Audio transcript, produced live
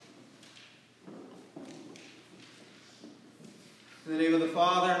In the name of the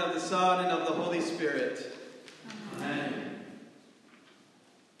Father, and of the Son, and of the Holy Spirit. Amen.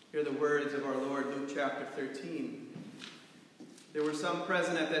 Hear the words of our Lord, Luke chapter 13. There were some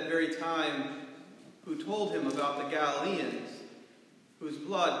present at that very time who told him about the Galileans, whose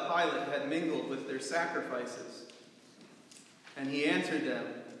blood Pilate had mingled with their sacrifices. And he answered them,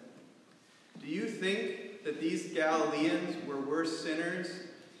 "Do you think that these Galileans were worse sinners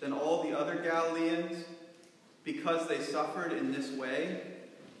than all the other Galileans, because they suffered in this way?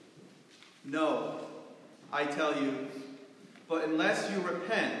 No, I tell you, but unless you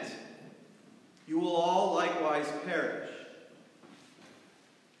repent, you will all likewise perish.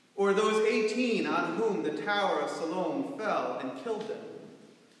 Or those 18 on whom the Tower of Siloam fell and killed them,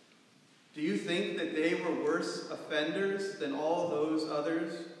 do you think that they were worse offenders than all those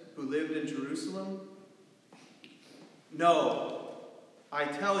others who lived in Jerusalem? No, I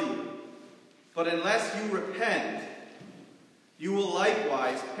tell you, but unless you repent, you will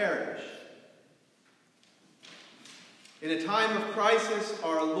likewise perish." In a time of crisis,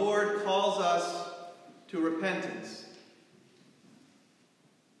 our Lord calls us to repentance.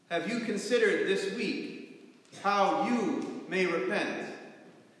 Have you considered this week how you may repent?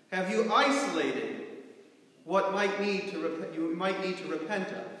 Have you isolated what you might need to repent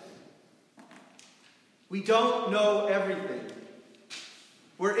of? We don't know everything.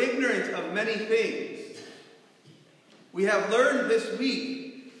 We're ignorant of many things. We have learned this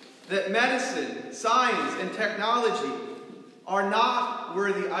week that medicine, science, and technology are not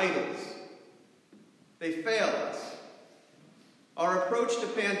worthy idols. They fail us. Our approach to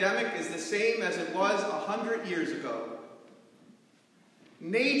pandemic is the same as it was 100 years ago.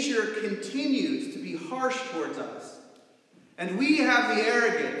 Nature continues to be harsh towards us, and we have the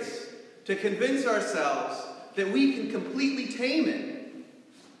arrogance to convince ourselves that we can completely tame it.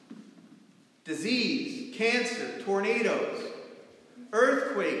 Disease, cancer, tornadoes,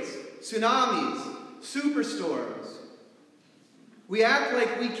 earthquakes, tsunamis, superstorms. We act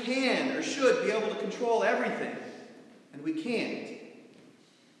like we can or should be able to control everything, and we can't.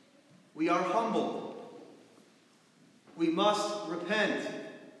 We are humbled. We must repent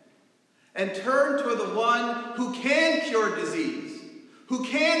and turn to the one who can cure disease, who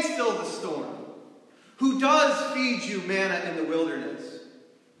can still the storm, who does feed you manna in the wilderness.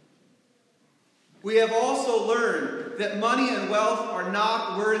 We have also learned that money and wealth are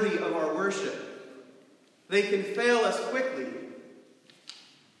not worthy of our worship. They can fail us quickly.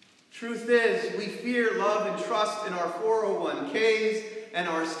 Truth is, we fear, love, and trust in our 401ks and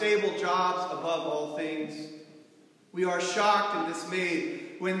our stable jobs above all things. We are shocked and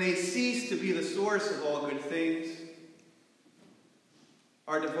dismayed when they cease to be the source of all good things.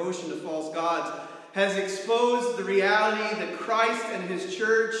 Our devotion to false gods has exposed the reality that Christ and his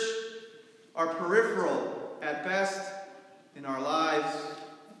church are peripheral at best in our lives,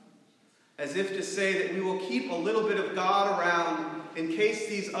 as if to say that we will keep a little bit of God around in case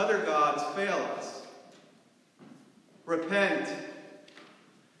these other gods fail us. Repent.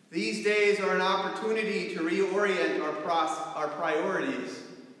 These days are an opportunity to reorient our priorities,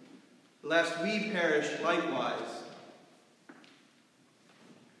 lest we perish likewise.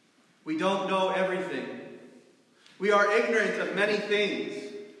 We don't know everything. We are ignorant of many things.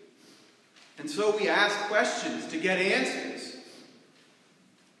 And so we ask questions to get answers.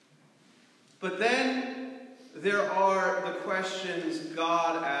 But then there are the questions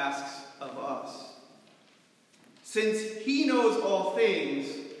God asks of us. Since he knows all things,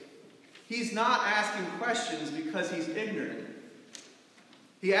 he's not asking questions because he's ignorant.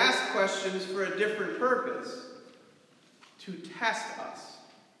 He asks questions for a different purpose: to test us,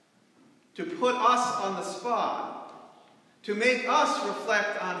 to put us on the spot, to make us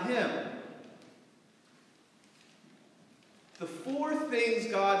reflect on him. The four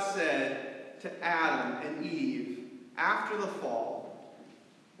things God said to Adam and Eve after the fall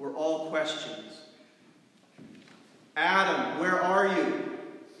were all questions. Adam, where are you?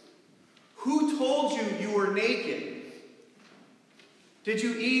 Who told you you were naked? Did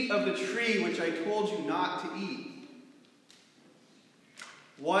you eat of the tree which I told you not to eat?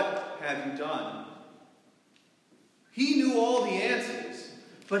 What have you done? He knew all the answers,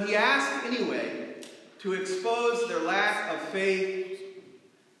 but he asked anyway, to expose their lack of faith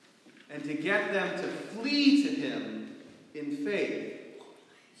and to get them to flee to him in faith.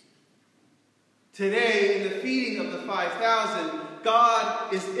 Today, in the feeding of the 5,000,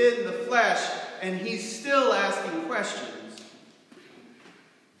 God is in the flesh, and he's still asking questions.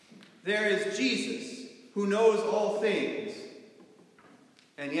 There is Jesus, who knows all things,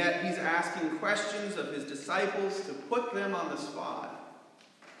 and yet he's asking questions of his disciples to put them on the spot.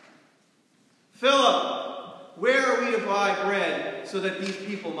 Philip, where are we to buy bread so that these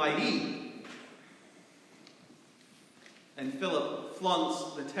people might eat. And Philip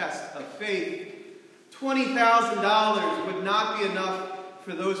flunks the test of faith. $20,000 would not be enough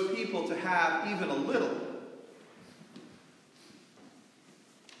for those people to have even a little.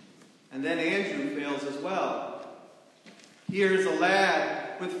 And then Andrew fails as well. Here's a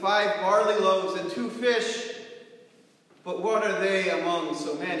lad with 5 barley loaves and 2 fish. But what are they among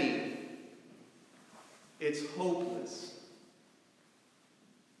so many? It's hopeless.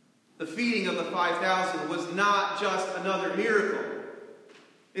 The feeding of the 5,000 was not just another miracle.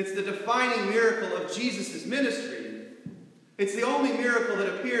 It's the defining miracle of Jesus' ministry. It's the only miracle that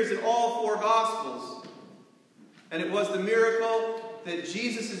appears in all 4 Gospels. And it was the miracle that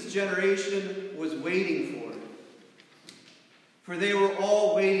Jesus' generation was waiting for. For they were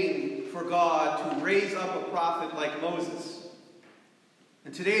all waiting for God to raise up a prophet like Moses.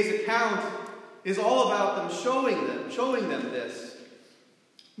 And today's account is all about them showing them this.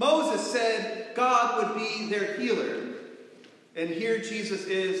 Moses said God would be their healer. And here Jesus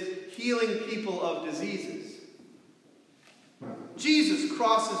is healing people of diseases. Jesus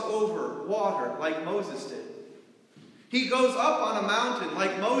crosses over water like Moses did. He goes up on a mountain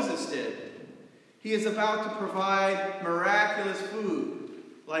like Moses did. He is about to provide miraculous food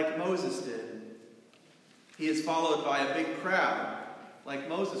like Moses did. He is followed by a big crowd like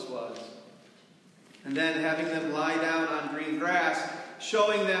Moses was. And then having them lie down on green grass,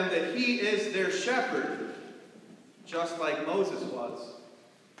 showing them that he is their shepherd, just like Moses was.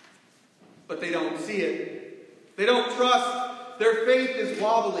 But they don't see it. They don't trust. Their faith is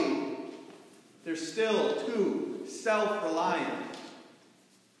wobbly. They're still too self-reliant.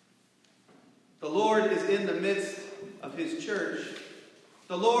 The Lord is in the midst of his church.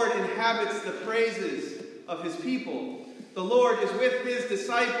 The Lord inhabits the praises of his people. The Lord is with his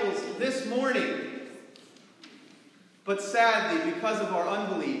disciples this morning. But sadly, because of our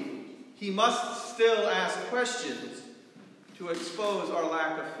unbelief, he must still ask questions to expose our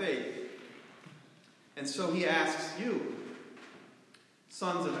lack of faith. And so he asks you,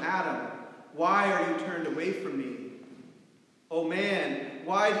 sons of Adam, why are you turned away from me? Oh man,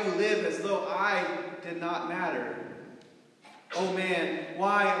 why do you live as though I did not matter? Oh man,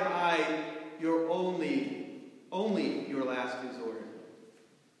 why am I your only your last resort?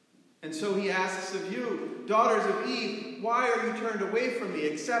 And so he asks of you, daughters of Eve, why are you turned away from me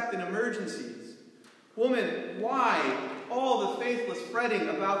except in emergencies? Woman, why all the faithless fretting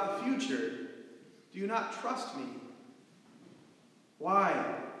about the future? Do you not trust me?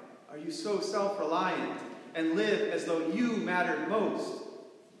 Why are you so self-reliant and live as though you mattered most?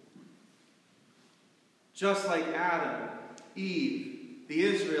 Just like Adam, Eve, the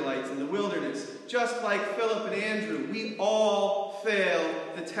Israelites in the wilderness, just like Philip and Andrew, we all fail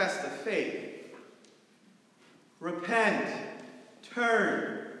the test of faith. Repent,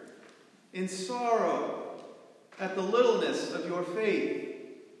 turn in sorrow at the littleness of your faith,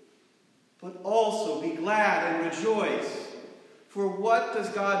 but also be glad and rejoice. For what does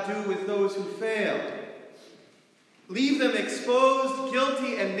God do with those who fail? Leave them exposed,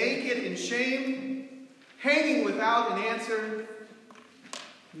 guilty, and naked in shame, hanging without an answer?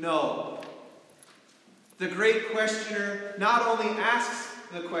 No. The great questioner not only asks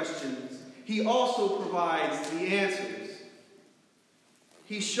the questions, he also provides the answers.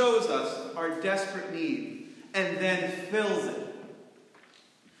 He shows us our desperate need and then fills it.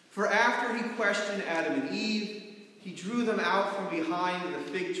 For after he questioned Adam and Eve, he drew them out from behind the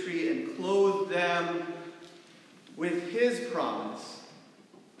fig tree and clothed them with his promise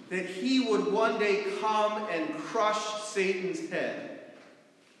that he would one day come and crush Satan's head.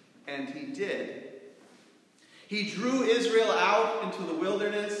 And he did. He drew Israel out into the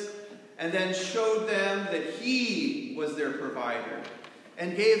wilderness and then showed them that he was their provider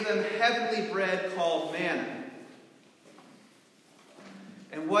and gave them heavenly bread called manna.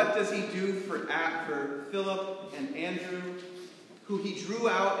 And what does he do for Philip and Andrew, who he drew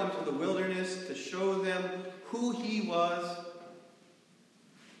out into the wilderness to show them who he was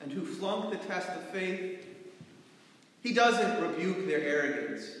and who flunked the test of faith? He doesn't rebuke their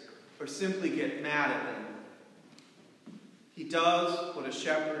arrogance or simply get mad at them. He does what a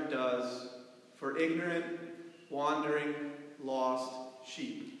shepherd does for ignorant, wandering, lost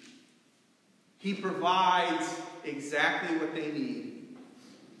sheep. He provides exactly what they need.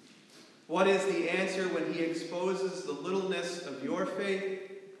 What is the answer when he exposes the littleness of your faith?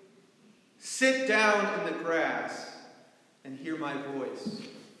 Sit down in the grass and hear my voice.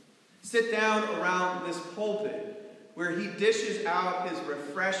 Sit down around this pulpit where he dishes out his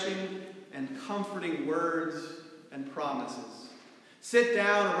refreshing and comforting words and promises. Sit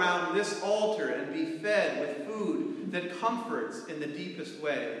down around this altar and be fed with food that comforts in the deepest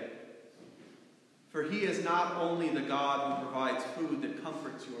way. For he is not only the God who provides food that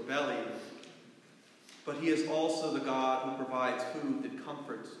comforts your belly, but he is also the God who provides food that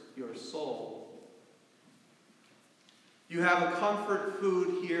comforts your soul. You have a comfort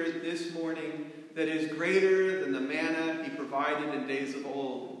food here this morning that is greater than the manna he provided in days of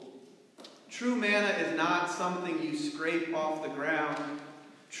old. True manna is not something you scrape off the ground.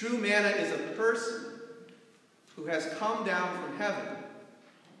 True manna is a person who has come down from heaven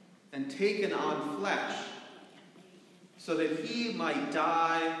and taken on flesh so that he might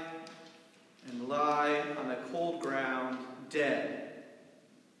die and lie on the cold ground dead,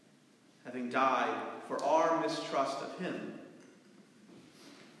 having died for our mistrust of him.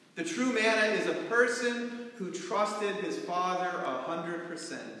 The true manna is a person who trusted his Father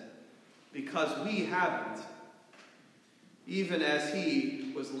 100%, because we haven't, even as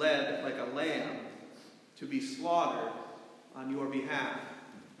he was led like a lamb to be slaughtered on your behalf.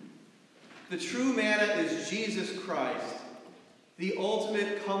 The true manna is Jesus Christ, the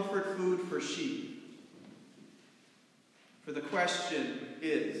ultimate comfort food for sheep. For the question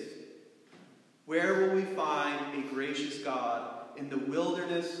is, where will we find a gracious God in the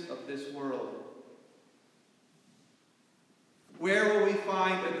wilderness of this world? Where will we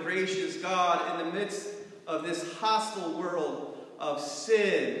find a gracious God in the midst of this hostile world of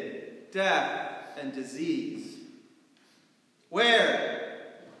sin, death, and disease? Where?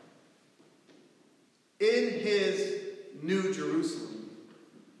 In his New Jerusalem,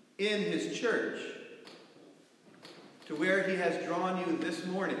 in his church, to where he has drawn you this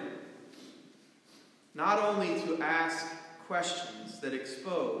morning, not only to ask questions that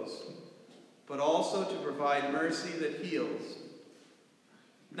expose, but also to provide mercy that heals.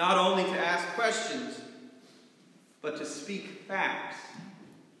 Not only to ask questions, but to speak facts.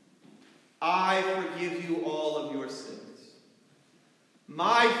 I forgive you all of your sins.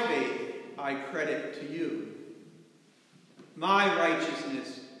 My faith I credit to you. My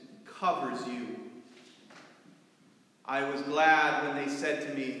righteousness covers you. I was glad when they said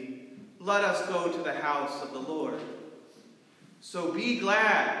to me, let us go to the house of the Lord. So be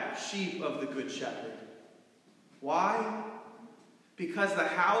glad, sheep of the Good Shepherd. Why? Because the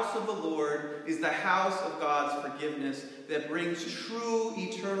house of the Lord is the house of God's forgiveness that brings true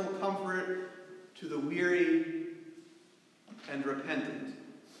eternal comfort to the weary and repentant.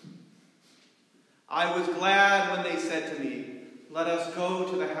 I was glad when they said to me, let us go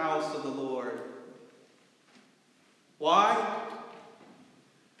to the house of the Lord. Why?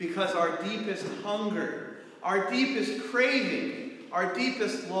 Because our deepest hunger, our deepest craving, our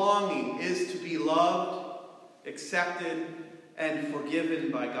deepest longing is to be loved, accepted, and forgiven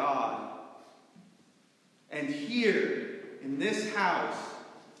by God. And here, in this house,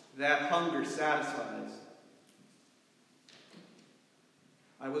 that hunger satisfies.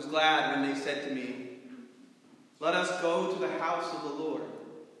 I was glad when they said to me, let us go to the house of the Lord.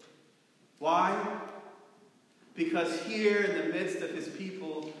 Why? Because here in the midst of his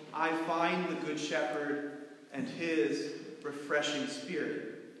people, I find the Good Shepherd and his refreshing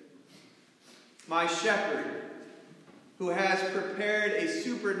spirit. My shepherd, who has prepared a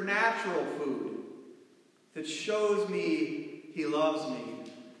supernatural food that shows me he loves me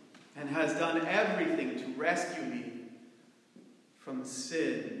and has done everything to rescue me from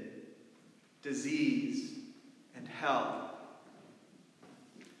sin, disease, and hell.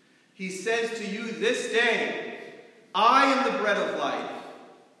 He says to you this day, I am the bread of life.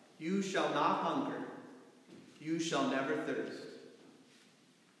 You shall not hunger. You shall never thirst.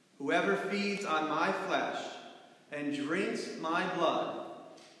 Whoever feeds on my flesh and drinks my blood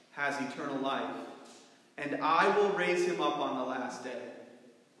has eternal life, and I will raise him up on the last day.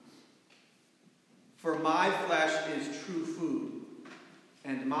 For my flesh is true food,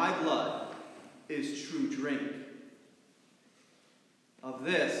 and my blood is true drink. Of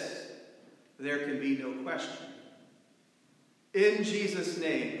this, there can be no question. In Jesus'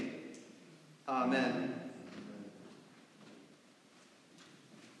 name, amen.